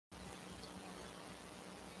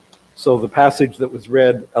So the passage that was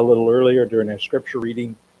read a little earlier during our scripture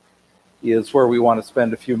reading is where we want to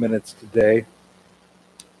spend a few minutes today.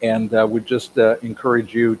 And would just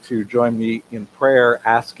encourage you to join me in prayer,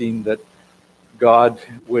 asking that God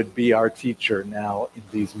would be our teacher now in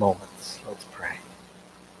these moments. Let's pray.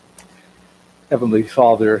 Heavenly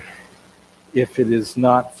Father, if it is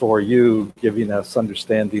not for you giving us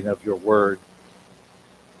understanding of your word,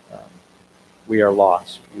 we are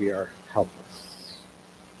lost. We are helpless.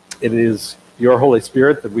 It is your Holy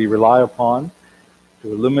Spirit that we rely upon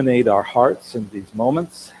to illuminate our hearts in these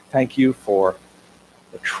moments. Thank you for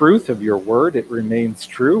the truth of your word. It remains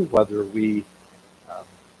true whether we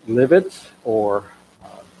live it or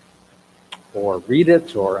read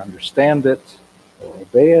it or understand it or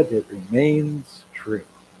obey it. It remains true.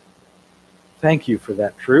 Thank you for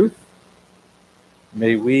that truth.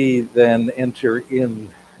 May we then enter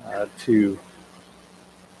in to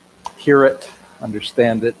hear it,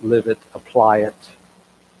 understand it, live it, apply it.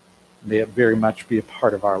 May it very much be a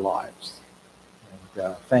part of our lives.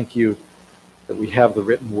 And thank you that we have the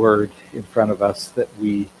written word in front of us that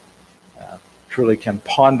we truly can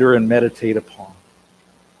ponder and meditate upon.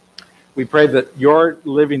 We pray that your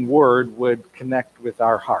living word would connect with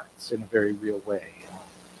our hearts in a very real way.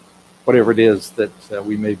 Whatever it is that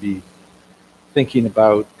we may be thinking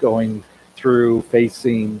about, going through,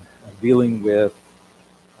 facing, dealing with,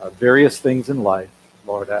 various things in life,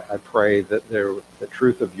 Lord, I pray that the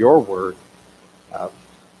truth of your word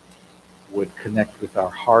would connect with our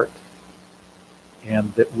heart,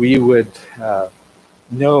 and that we would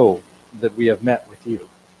know that we have met with you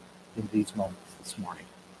in these moments this morning.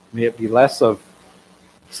 May it be less of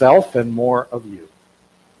self and more of you.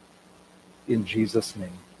 In Jesus' name,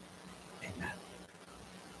 amen.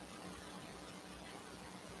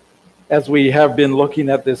 As we have been looking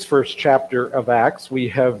at this first chapter of Acts, we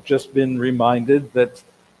have just been reminded that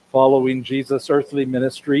following Jesus' earthly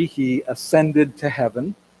ministry, he ascended to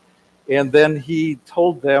heaven, and then he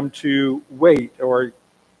told them to wait, or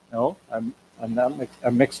no, I'm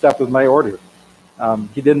mixed up with my order.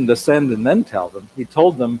 He didn't ascend and then tell them. He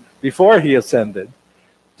told them before he ascended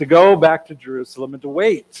to go back to Jerusalem and to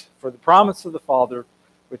wait for the promise of the Father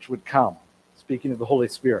which would come, speaking of the Holy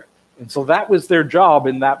Spirit. And so that was their job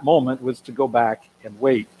in that moment, was to go back and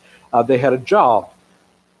wait. They had a job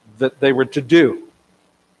that they were to do.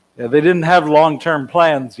 They didn't have long-term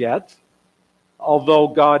plans yet, although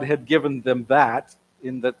God had given them that,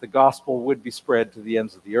 in that the gospel would be spread to the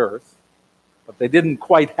ends of the earth. But they didn't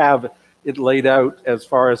quite have it laid out as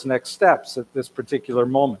far as next steps at this particular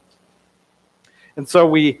moment. And so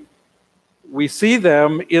we see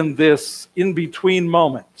them in this in-between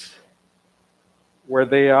moment, where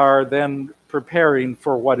they are then preparing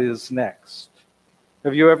for what is next.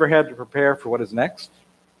 Have you ever had to prepare for what is next?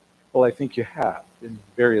 Well, I think you have in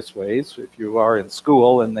various ways. If you are in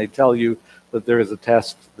school and they tell you that there is a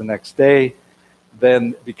test the next day,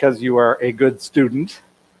 then because you are a good student,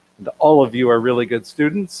 and all of you are really good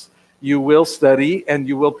students, you will study and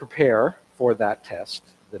you will prepare for that test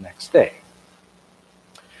the next day.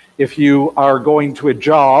 If you are going to a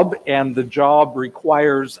job and the job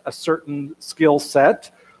requires a certain skill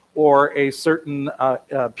set or a certain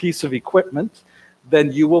piece of equipment,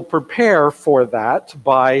 then you will prepare for that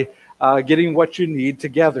by getting what you need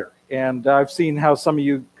together. And I've seen how some of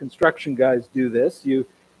you construction guys do this. You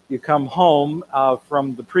come home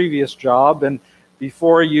from the previous job, and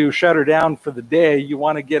before you shut her down for the day, you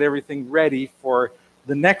want to get everything ready for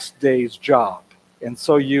the next day's job. And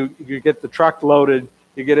so you get the truck loaded,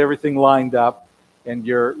 you get everything lined up, and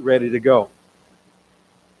you're ready to go.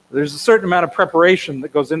 There's a certain amount of preparation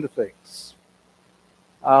that goes into things.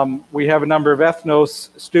 We have a number of ethnos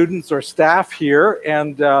students or staff here,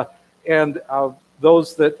 and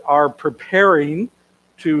those that are preparing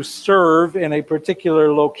to serve in a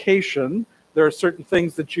particular location. There are certain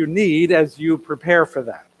things that you need as you prepare for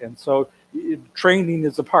that. And so training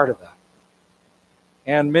is a part of that.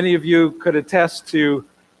 And many of you could attest to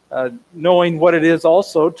knowing what it is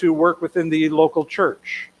also to work within the local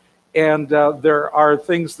church. And there are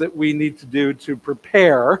things that we need to do to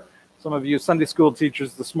prepare. Some of you Sunday school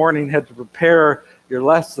teachers this morning had to prepare your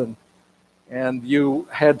lesson, and you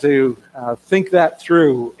had to think that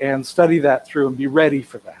through and study that through and be ready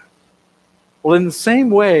for that. Well, in the same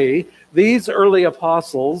way, these early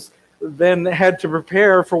apostles then had to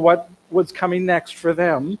prepare for what was coming next for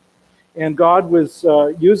them. And God was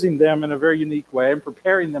using them in a very unique way and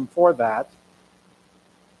preparing them for that.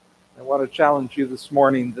 I want to challenge you this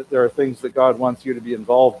morning that there are things that God wants you to be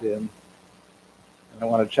involved in. And I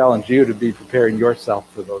want to challenge you to be preparing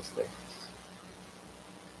yourself for those things.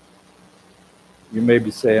 You may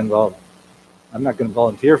be saying, well, I'm not going to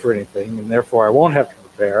volunteer for anything, and therefore I won't have to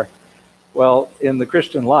prepare. Well, in the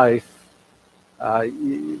Christian life,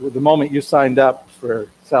 the moment you signed up for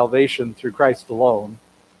salvation through Christ alone,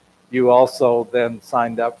 you also then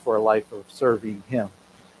signed up for a life of serving Him.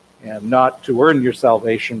 And not to earn your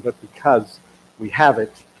salvation, but because we have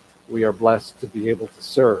it, we are blessed to be able to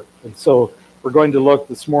serve. And so we're going to look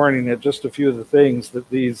this morning at just a few of the things that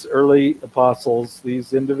these early apostles,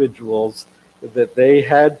 these individuals, that they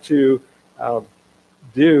had to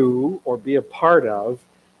do or be a part of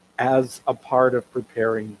as a part of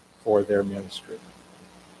preparing for their ministry.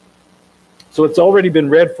 So it's already been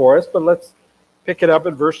read for us, but let's pick it up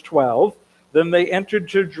at verse 12. Then they entered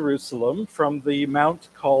to Jerusalem from the mount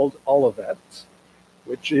called Olivet,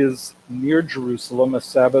 which is near Jerusalem, a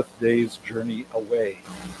Sabbath day's journey away.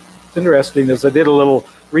 It's interesting, as I did a little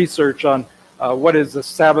research on what is a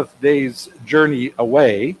Sabbath day's journey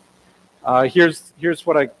away. Here's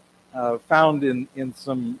what I found in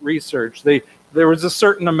some research. There was a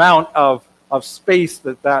certain amount of space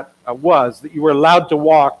that was, that you were allowed to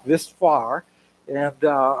walk this far. And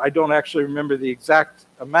I don't actually remember the exact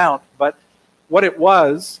amount, but what it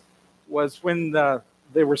was when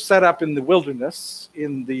they were set up in the wilderness,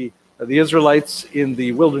 in the Israelites in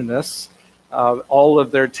the wilderness, all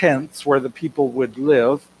of their tents where the people would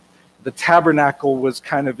live. The tabernacle was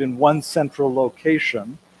kind of in one central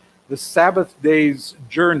location. The Sabbath day's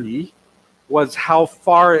journey was how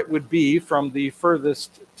far it would be from the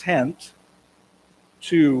furthest tent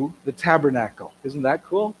to the tabernacle. Isn't that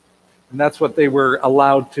cool? And that's what they were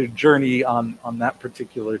allowed to journey on that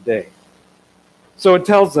particular day. So it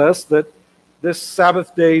tells us that this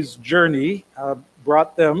Sabbath day's journey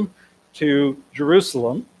brought them to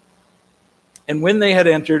Jerusalem. And when they had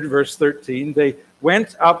entered, verse 13, they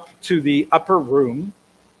went up to the upper room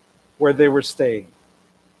where they were staying.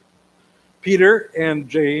 Peter and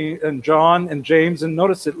John and James, and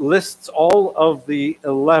notice it lists all of the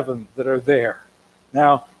 11 that are there.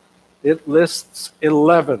 Now, it lists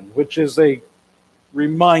 11, which is a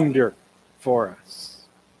reminder for us.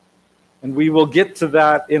 And we will get to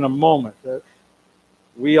that in a moment.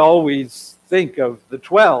 We always think of the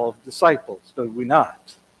 12 disciples, do we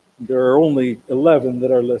not? There are only 11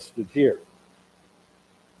 that are listed here.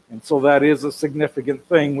 And so that is a significant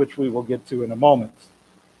thing, which we will get to in a moment.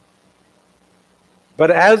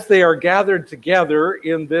 But as they are gathered together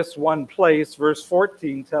in this one place, verse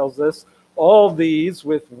 14 tells us, all these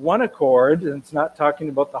with one accord, and it's not talking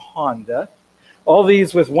about the Honda, all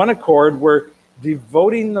these with one accord were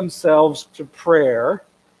devoting themselves to prayer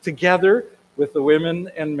together with the women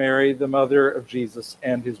and Mary, the mother of Jesus,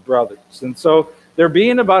 and his brothers. And so there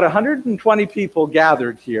being about 120 people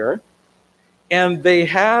gathered here, and they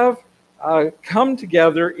have come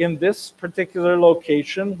together in this particular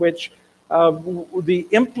location, which the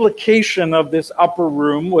implication of this upper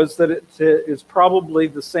room was that it is probably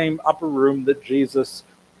the same upper room that Jesus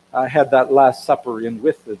had that Last Supper in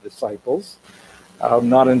with the disciples. I'm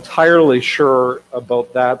not entirely sure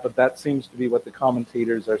about that, but that seems to be what the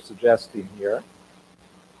commentators are suggesting here.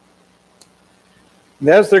 And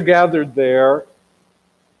as they're gathered there,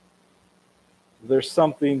 there's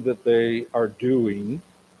something that they are doing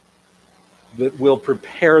that will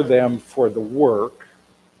prepare them for the work.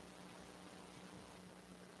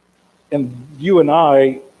 And you and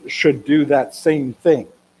I should do that same thing,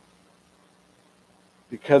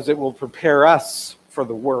 because it will prepare us for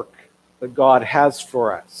the work that God has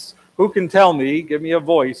for us. Who can tell me, give me a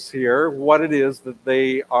voice here, what it is that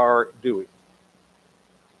they are doing?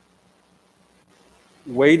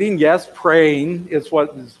 Waiting, yes, praying is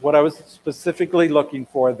what I was specifically looking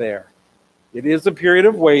for there. It is a period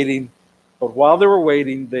of waiting, but while they were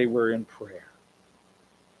waiting, they were in prayer.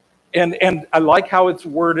 And I like how it's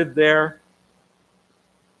worded there.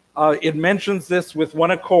 It mentions this with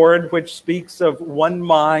one accord, which speaks of one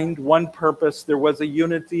mind, one purpose. There was a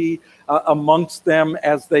unity amongst them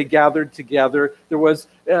as they gathered together. There was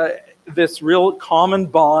this real common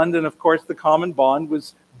bond, and of course the common bond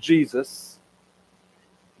was Jesus.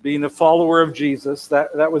 Being a follower of Jesus,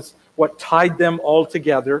 that was what tied them all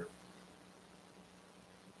together.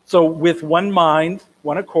 So with one mind,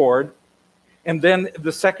 one accord. And then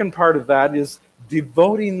the second part of that is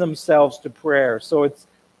devoting themselves to prayer. So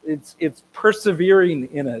it's persevering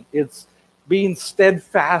in it. It's being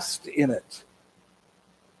steadfast in it.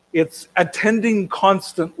 It's attending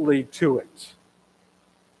constantly to it.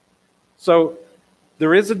 So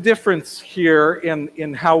there is a difference here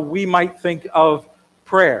in how we might think of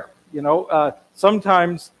prayer. You know,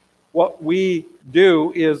 sometimes what we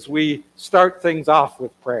do is we start things off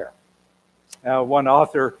with prayer. One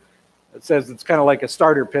author says it's kind of like a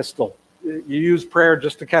starter pistol. you use prayer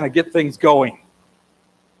just to kind of get things going.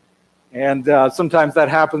 And sometimes that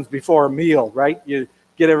happens before a meal, right? You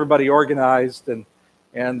get everybody organized and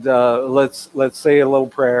let's say a little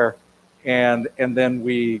prayer, and then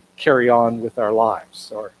we carry on with our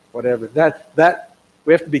lives or whatever. That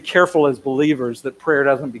we have to be careful as believers that prayer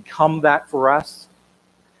doesn't become that for us.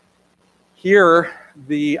 Here,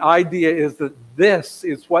 the idea is that this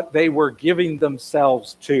is what they were giving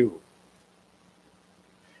themselves to.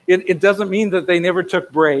 It doesn't mean that they never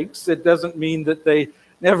took breaks. It doesn't mean that they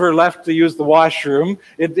never left to use the washroom.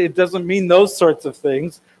 It doesn't mean those sorts of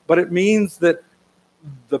things. But it means that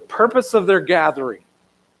the purpose of their gathering,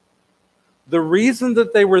 the reason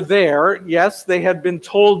that they were there, yes, they had been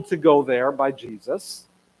told to go there by Jesus,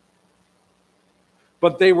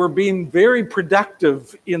 but they were being very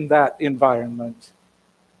productive in that environment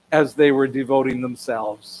as they were devoting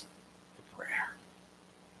themselves to prayer.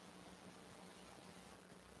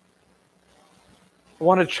 I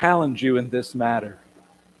want to challenge you in this matter.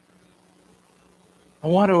 I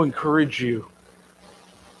want to encourage you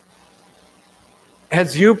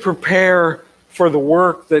as you prepare for the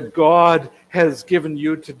work that God has given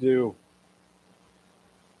you to do,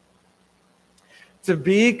 to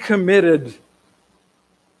be committed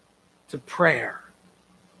to prayer.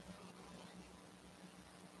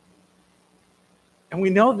 And we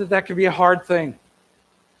know that that can be a hard thing.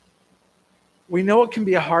 We know it can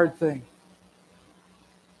be a hard thing.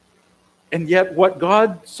 And yet what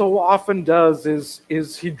God so often does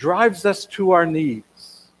is He drives us to our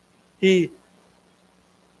knees. He,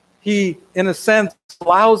 in a sense,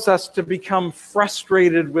 allows us to become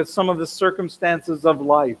frustrated with some of the circumstances of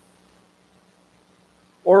life.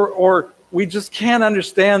 Or we just can't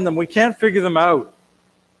understand them. We can't figure them out.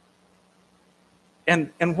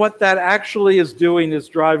 And what that actually is doing is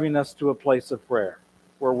driving us to a place of prayer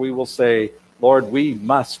where we will say, Lord, we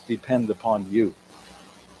must depend upon you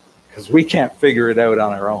because we can't figure it out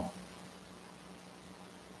on our own.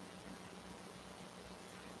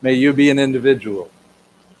 May you be an individual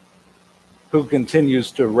who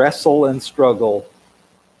continues to wrestle and struggle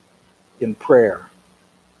in prayer.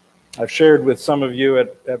 I've shared with some of you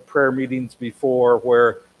at prayer meetings before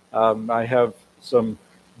where I have some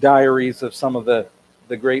diaries of some of the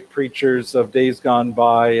great preachers of days gone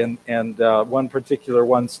by, and one particular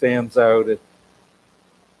one stands out.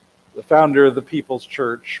 The founder of the People's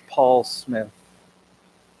Church, Paul Smith,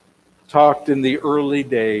 talked in the early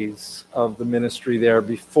days of the ministry there,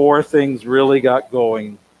 before things really got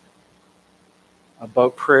going,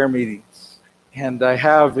 about prayer meetings. And I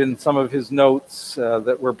have in some of his notes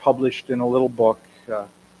that were published in a little book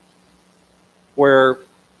where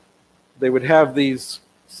they would have these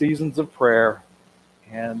seasons of prayer,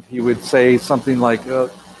 and he would say something like,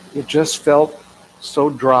 it just felt so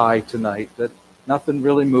dry tonight that nothing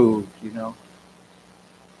really moved, you know.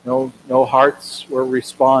 No hearts were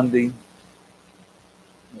responding.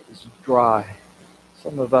 It was dry.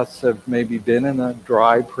 Some of us have maybe been in a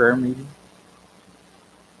dry prayer meeting.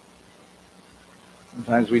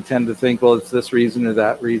 Sometimes we tend to think, well, it's this reason or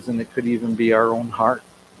that reason. It could even be our own heart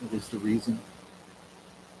that is the reason.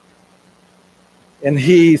 And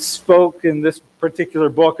he spoke in this particular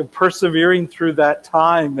book of persevering through that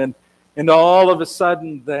time, and all of a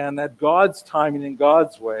sudden then, at God's timing and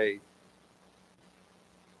God's way,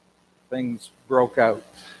 things broke out.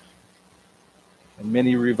 And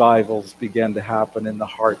many revivals began to happen in the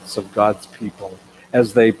hearts of God's people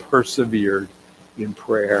as they persevered in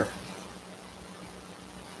prayer.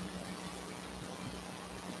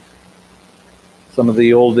 Some of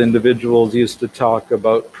the old individuals used to talk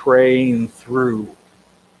about praying through.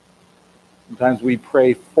 Sometimes we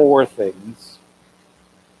pray for things.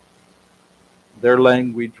 Their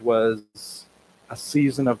language was a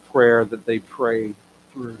season of prayer that they prayed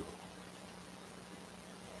through.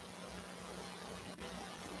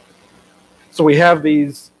 So we have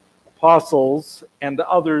these apostles and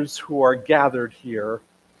others who are gathered here,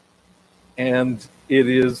 and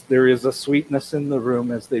there is a sweetness in the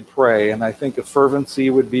room as they pray, and I think a fervency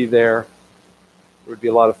would be there. There would be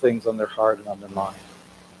a lot of things on their heart and on their mind.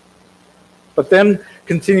 But then,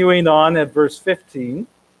 continuing on at verse 15,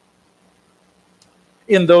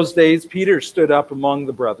 in those days Peter stood up among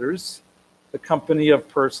the brothers. The company of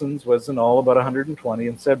persons was in all about 120,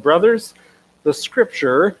 and said, "Brothers, the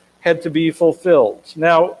scripture had to be fulfilled."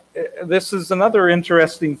 Now, this is another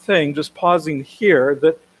interesting thing, just pausing here,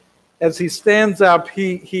 that as he stands up,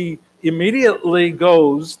 he immediately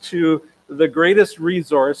goes to the greatest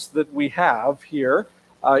resource that we have here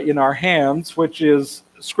in our hands, which is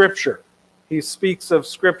Scripture. He speaks of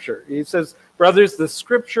Scripture. He says, "Brothers, the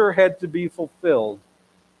Scripture had to be fulfilled,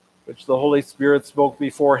 which the Holy Spirit spoke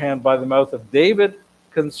beforehand by the mouth of David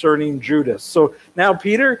concerning Judas. So now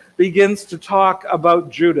Peter begins to talk about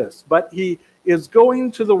Judas, but he is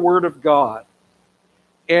going to the Word of God.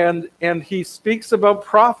 And he speaks about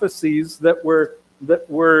prophecies that were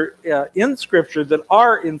in Scripture, that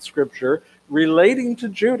are in Scripture, relating to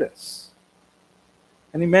Judas.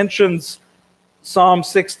 And he mentions Psalm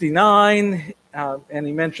 69, and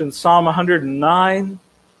he mentions Psalm 109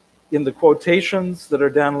 in the quotations that are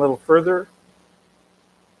down a little further.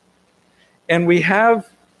 And we have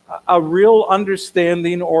a real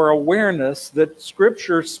understanding or awareness that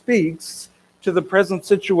Scripture speaks to the present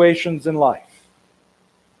situations in life.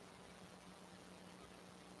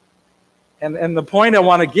 And the point I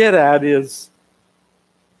want to get at is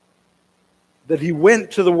that he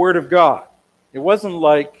went to the Word of God. It wasn't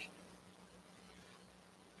like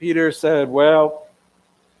Peter said, well,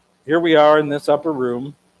 here we are in this upper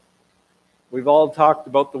room. We've all talked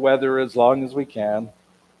about the weather as long as we can.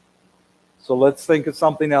 So let's think of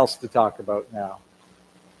something else to talk about now.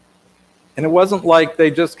 And it wasn't like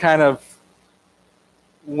they just kind of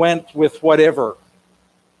went with whatever.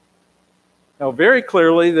 Now, very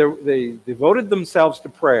clearly, they devoted themselves to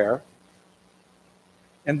prayer,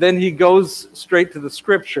 and then he goes straight to the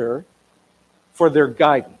Scripture for their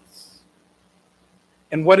guidance.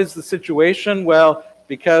 And what is the situation? Well,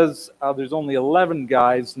 because there's only 11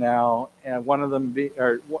 guys now, and one of them,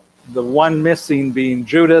 the one missing being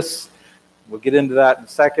Judas. We'll get into that in a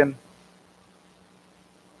second.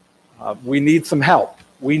 We need some help.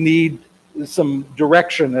 We need some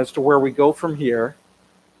direction as to where we go from here.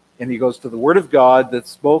 And he goes to the Word of God that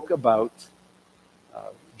spoke about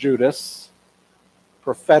Judas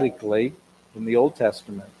prophetically in the Old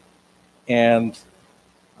Testament. And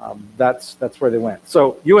that's where they went.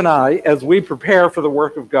 So you and I, as we prepare for the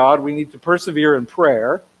work of God, we need to persevere in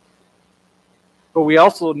prayer. But we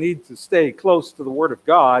also need to stay close to the Word of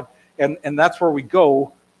God. And that's where we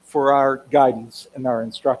go for our guidance and our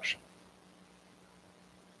instruction.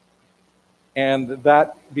 And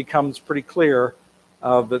that becomes pretty clear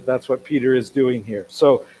that that's what Peter is doing here.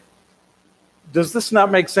 So, does this not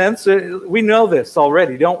make sense? We know this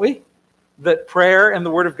already, don't we? That prayer and the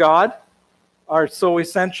Word of God are so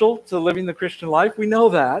essential to living the Christian life. We know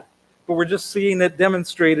that, but we're just seeing it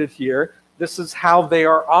demonstrated here. This is how they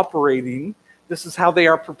are operating. This is how they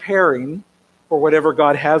are preparing for whatever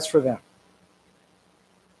God has for them.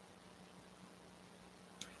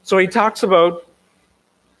 So he talks about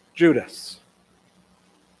Judas.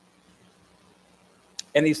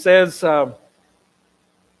 And he says,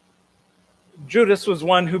 Judas was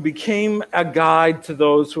one who became a guide to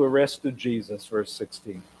those who arrested Jesus, verse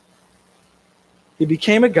 16. He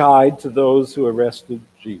became a guide to those who arrested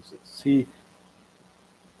Jesus.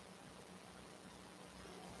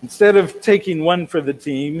 Instead of taking one for the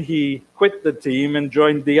team, he quit the team and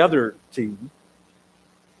joined the other team.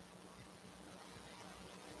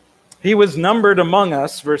 He was numbered among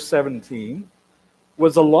us, verse 17.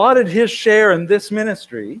 Was allotted his share in this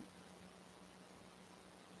ministry,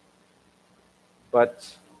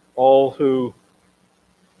 but all who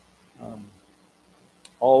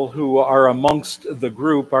are amongst the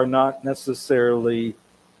group are not necessarily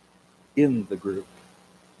in the group.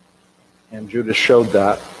 And Judas showed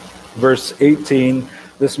that. Verse 18,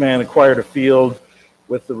 this man acquired a field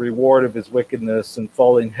with the reward of his wickedness, and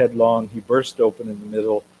falling headlong, he burst open in the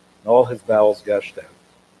middle, and all his bowels gushed out.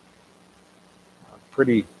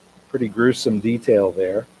 Pretty gruesome detail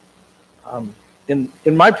there. In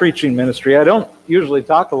my preaching ministry, I don't usually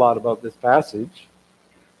talk a lot about this passage.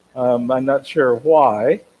 I'm not sure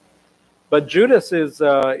why, but Judas is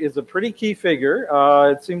a pretty key figure.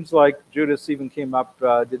 It seems like Judas even came up,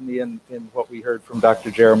 didn't he, in what we heard from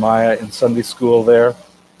Dr. Jeremiah in Sunday school there.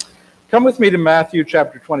 Come with me to Matthew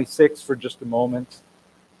chapter 26 for just a moment.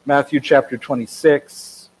 Matthew chapter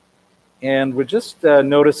 26. And we just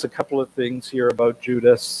notice a couple of things here about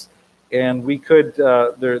Judas. And we could,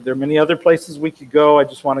 there are many other places we could go. I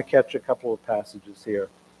just want to catch a couple of passages here.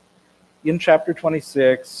 In chapter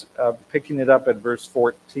 26, picking it up at verse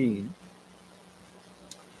 14.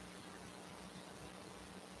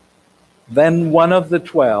 Then one of the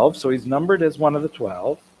 12, so he's numbered as one of the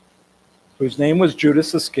 12, whose name was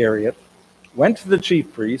Judas Iscariot, went to the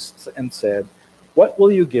chief priests and said, "What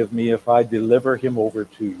will you give me if I deliver him over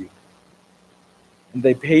to you?" And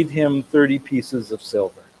they paid him 30 pieces of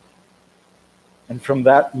silver. And from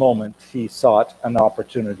that moment, he sought an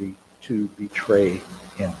opportunity to betray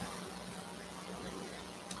him.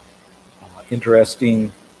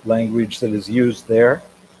 Interesting language that is used there.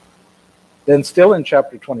 Then still in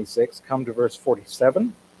chapter 26, come to verse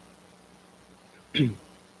 47.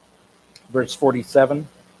 Verse 47.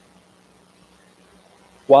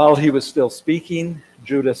 While he was still speaking,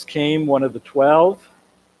 Judas came, one of the 12,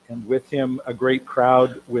 and with him a great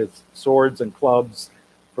crowd with swords and clubs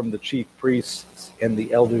from the chief priests and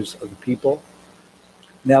the elders of the people.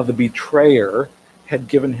 Now the betrayer had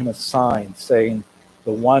given him a sign, saying,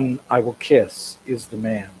 "The one I will kiss is the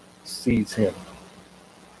man. Seize him."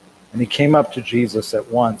 And he came up to Jesus at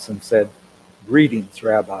once and said, "Greetings,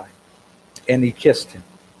 Rabbi." And he kissed him.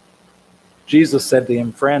 Jesus said to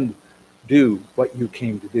him, "Friend, do what you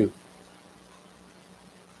came to do."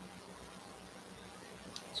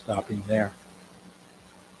 Stopping there.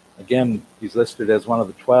 Again, he's listed as one of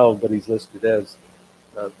the 12, but he's listed as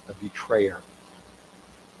a betrayer.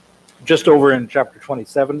 Just over in chapter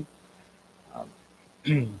 27,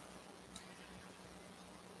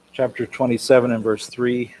 chapter 27 and verse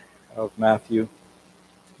 3 of Matthew.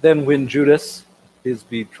 Then when Judas, his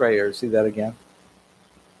betrayer, see that again,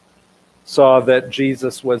 saw that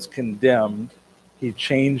Jesus was condemned, he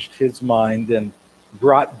changed his mind and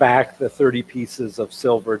brought back the 30 pieces of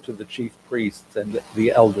silver to the chief priests and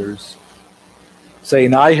the elders,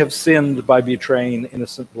 saying, "I have sinned by betraying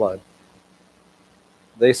innocent blood."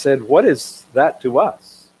 They said, "What is that to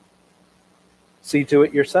us? See to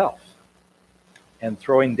it yourself." And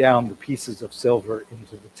throwing down the pieces of silver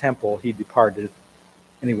into the temple, he departed,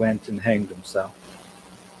 and he went and hanged himself.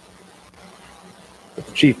 But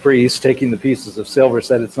the chief priests, taking the pieces of silver,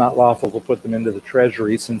 said, "It's not lawful to put them into the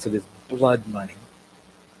treasury, since it is blood money."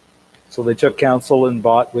 So they took counsel and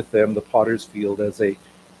bought with them the potter's field as a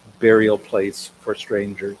burial place for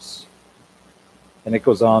strangers. And it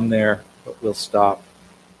goes on there, but we'll stop.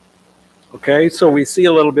 Okay, so we see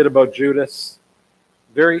a little bit about Judas.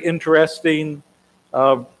 Very interesting.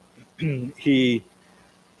 He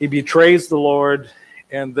betrays the Lord,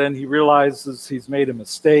 and then he realizes he's made a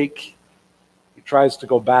mistake. He tries to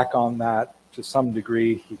go back on that to some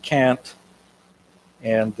degree. He can't.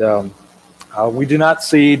 And we do not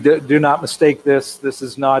see, do not mistake this. This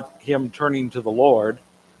is not him turning to the Lord.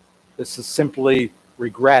 This is simply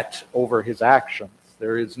regret over his actions.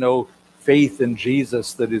 There is no faith in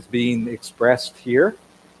Jesus that is being expressed here.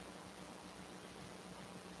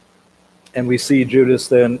 And we see Judas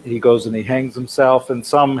then, he goes and he hangs himself, and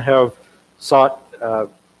some have said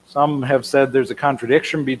there's a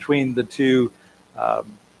contradiction between the two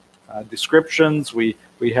descriptions. We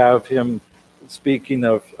have him speaking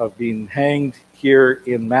of being hanged here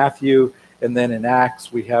in Matthew, and then in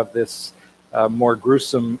Acts we have this more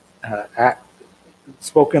gruesome act,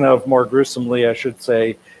 spoken of more gruesomely, I should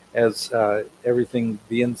say, as everything,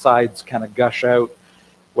 the insides kind of gush out.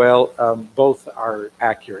 Well, both are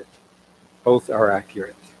accurate. Both are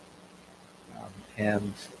accurate.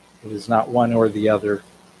 And it is not one or the other.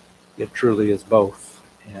 It truly is both.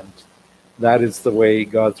 And that is the way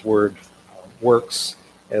God's word works,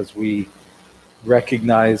 as we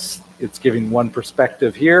recognize it's giving one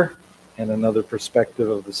perspective here and another perspective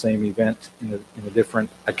of the same event in a different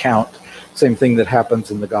account. Same thing that happens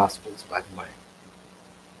in the Gospels, by the way.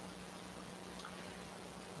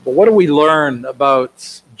 But what do we learn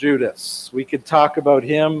about Judas? We could talk about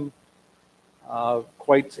him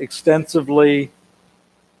quite extensively,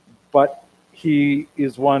 but he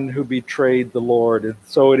is one who betrayed the Lord. And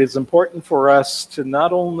so it is important for us to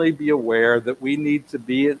not only be aware that we need to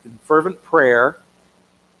be in fervent prayer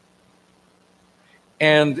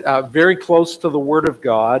and very close to the Word of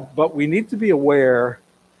God, but we need to be aware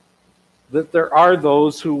that there are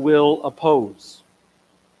those who will oppose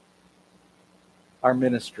our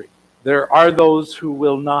ministry. There are those who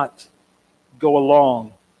will not go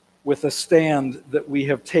along with a stand that we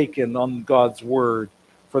have taken on God's word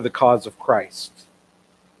for the cause of Christ.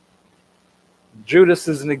 Judas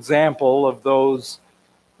is an example of those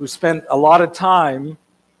who spent a lot of time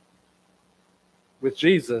with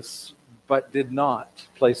Jesus, but did not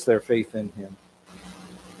place their faith in him.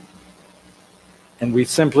 And we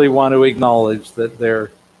simply want to acknowledge that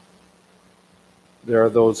there are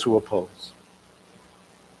those who oppose.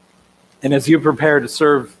 And as you prepare to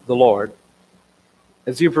serve the Lord,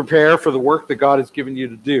 as you prepare for the work that God has given you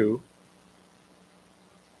to do,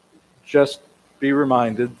 just be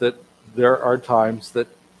reminded that there are times that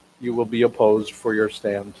you will be opposed for your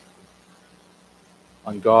stand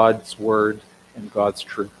on God's word and God's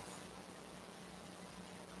truth.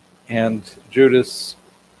 And Judas,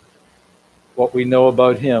 what we know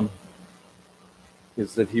about him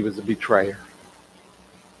is that he was a betrayer.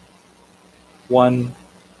 One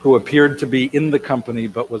who appeared to be in the company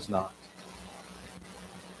but was not.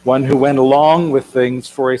 One who went along with things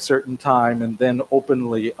for a certain time and then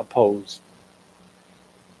openly opposed.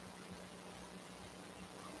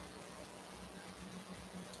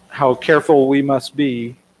 How careful we must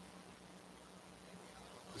be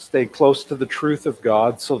stay close to the truth of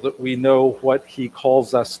God so that we know what he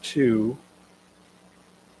calls us to,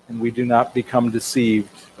 and we do not become deceived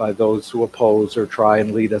by those who oppose or try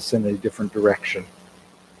and lead us in a different direction.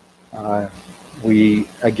 We,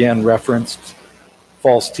 again, referenced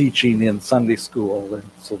false teaching in Sunday school, and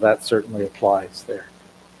so that certainly applies there.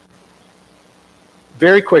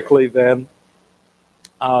 Very quickly then,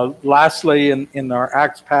 lastly, in our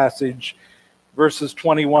Acts passage, verses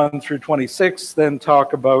 21 through 26 then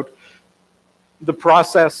talk about the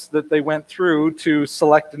process that they went through to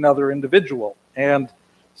select another individual. And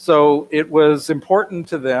so it was important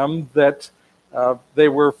to them that they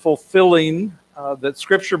were fulfilling, that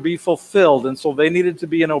Scripture be fulfilled. And so they needed to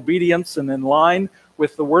be in obedience and in line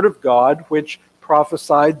with the Word of God, which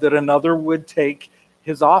prophesied that another would take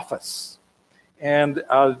his office. And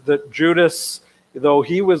that Judas, though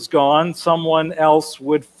he was gone, someone else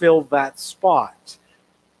would fill that spot.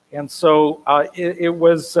 And so it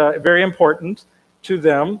was very important to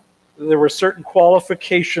them. There were certain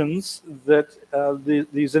qualifications that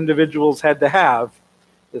these individuals had to have.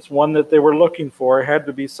 This one that they were looking for had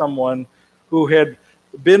to be someone who had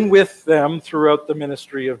been with them throughout the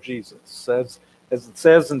ministry of Jesus. As it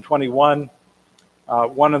says in 21,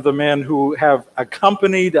 one of the men who have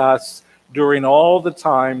accompanied us during all the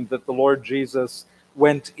time that the Lord Jesus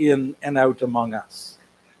went in and out among us,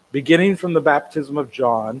 beginning from the baptism of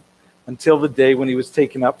John until the day when he was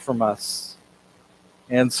taken up from us.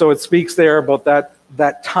 And so it speaks there about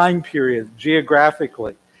that time period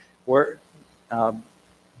geographically, where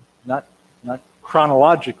not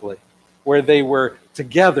chronologically, where they were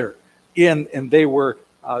together and they were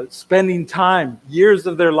spending time, years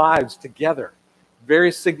of their lives together.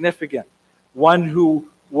 Very significant. One who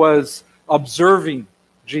was observing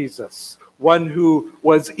Jesus, one who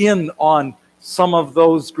was in on some of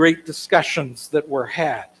those great discussions that were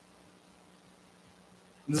had.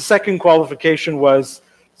 The second qualification was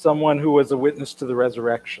someone who was a witness to the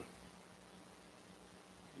resurrection.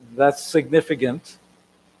 That's significant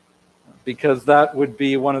because that would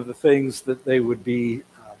be one of the things that they would be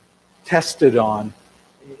tested on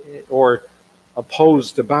or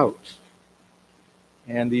opposed about,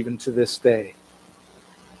 and even to this day.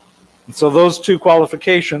 And so those two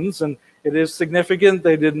qualifications, and it is significant,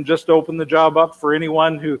 they didn't just open the job up for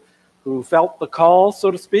anyone who felt the call,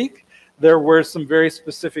 so to speak. There were some very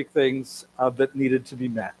specific things that needed to be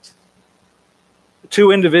met.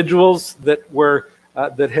 Two individuals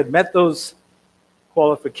that had met those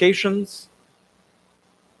qualifications: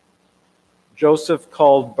 Joseph,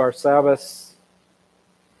 called Barsabbas,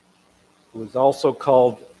 who was also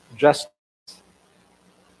called Justus,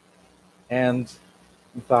 and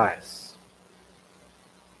Matthias.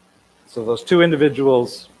 So those two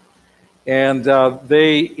individuals, and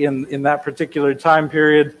they, in that particular time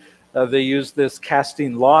period, they used this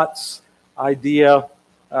casting lots idea,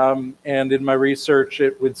 and in my research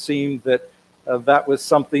it would seem that that was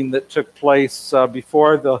something that took place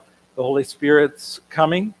before the Holy Spirit's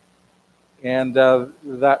coming, and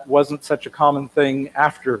that wasn't such a common thing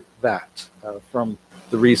after that, from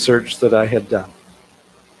the research that I had done.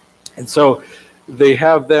 And so they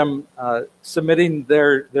have them submitting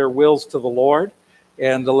their wills to the Lord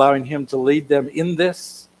and allowing him to lead them in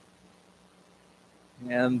this.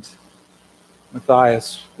 And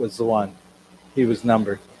Matthias was the one. He was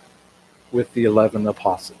numbered with the 11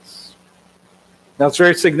 apostles. Now it's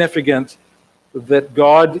very significant that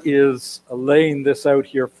God is laying this out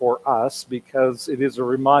here for us, because it is a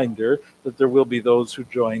reminder that there will be those who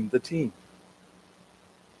join the team.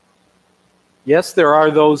 Yes, there are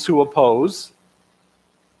those who oppose,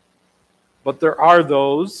 but there are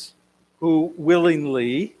those who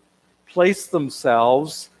willingly place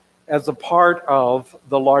themselves as a part of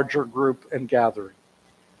the larger group and gathering.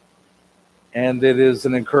 And it is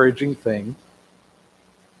an encouraging thing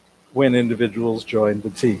when individuals join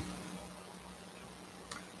the team.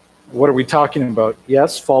 What are we talking about?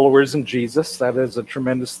 Yes, followers in Jesus. That is a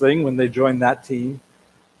tremendous thing when they join that team.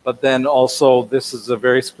 But then also, this is a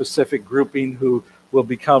very specific grouping who will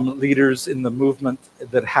become leaders in the movement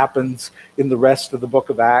that happens in the rest of the book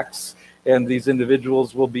of Acts. And these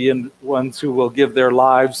individuals will be ones who will give their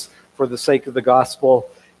lives for the sake of the gospel.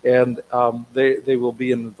 And they will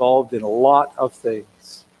be involved in a lot of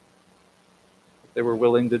things. They were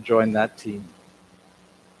willing to join that team.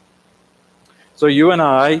 So you and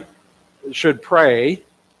I should pray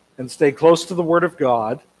and stay close to the Word of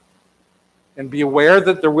God, and be aware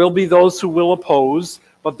that there will be those who will oppose,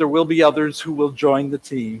 but there will be others who will join the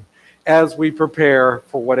team as we prepare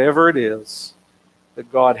for whatever it is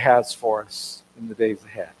that God has for us in the days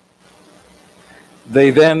ahead.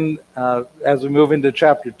 They then, as we move into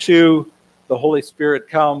chapter 2, the Holy Spirit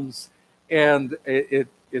comes and it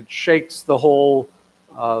shakes the whole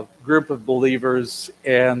group of believers,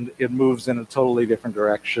 and it moves in a totally different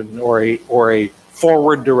direction, or a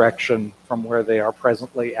forward direction from where they are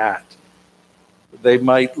presently at. They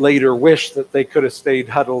might later wish that they could have stayed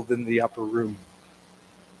huddled in the upper room,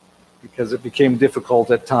 because it became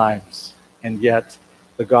difficult at times, and yet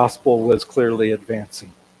the gospel was clearly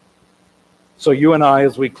advancing. So you and I,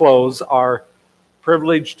 as we close, are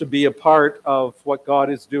privileged to be a part of what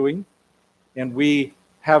God is doing, and we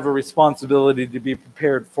have a responsibility to be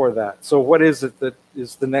prepared for that. So what is it that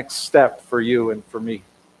is the next step for you and for me?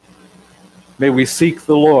 May we seek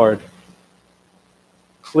the Lord,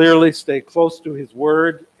 clearly stay close to his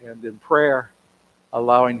word and in prayer,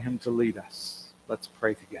 allowing him to lead us. Let's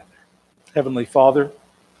pray together. Heavenly Father,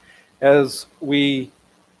 as we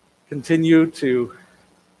continue to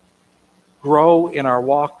grow in our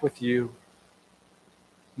walk with you,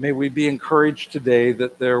 may we be encouraged today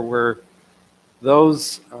that there were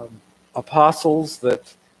those apostles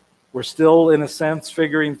that were still, in a sense,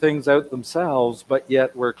 figuring things out themselves, but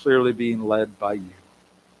yet were clearly being led by you.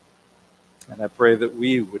 And I pray that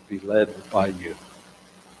we would be led by you.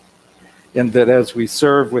 And that as we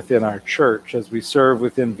serve within our church, as we serve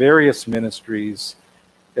within various ministries,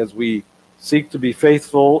 as we seek to be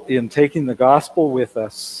faithful in taking the gospel with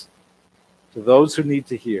us to those who need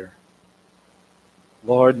to hear,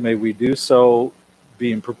 Lord, may we do so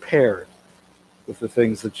being prepared with the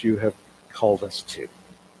things that you have called us to.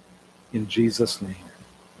 In Jesus' name,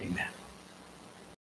 amen.